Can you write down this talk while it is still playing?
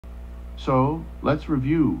So let's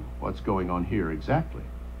review what's going on here exactly.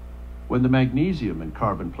 When the magnesium and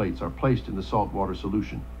carbon plates are placed in the saltwater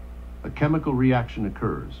solution, a chemical reaction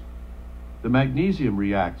occurs. The magnesium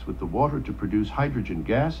reacts with the water to produce hydrogen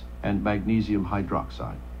gas and magnesium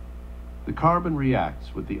hydroxide. The carbon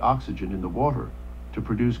reacts with the oxygen in the water to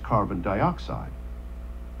produce carbon dioxide.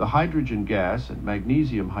 The hydrogen gas and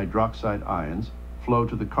magnesium hydroxide ions flow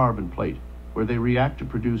to the carbon plate, where they react to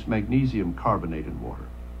produce magnesium carbonate in water.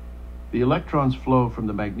 The electrons flow from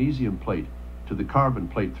the magnesium plate to the carbon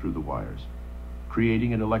plate through the wires,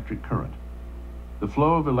 creating an electric current. The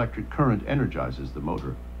flow of electric current energizes the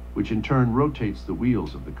motor, which in turn rotates the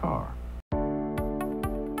wheels of the car.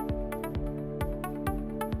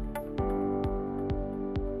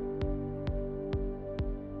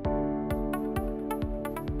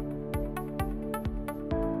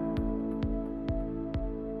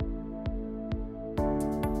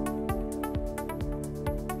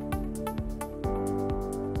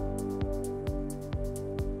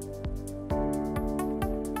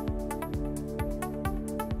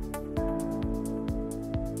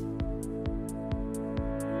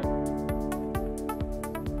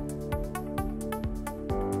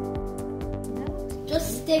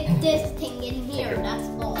 Just stick this thing in here, that's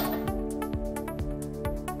all.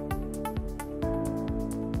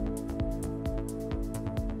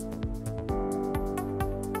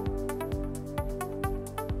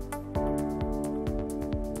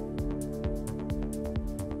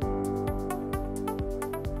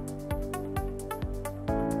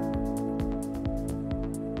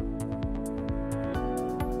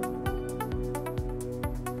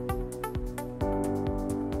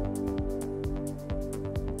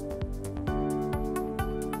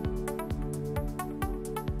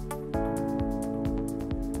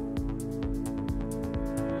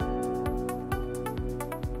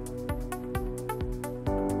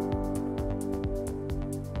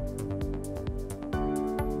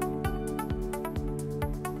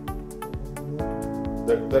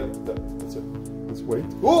 That's it. Let's wait.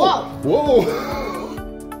 Whoa! Whoa!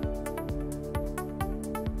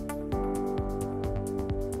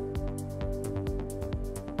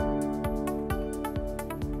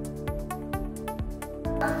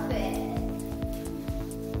 Perfect.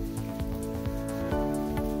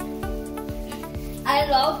 I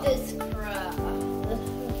love this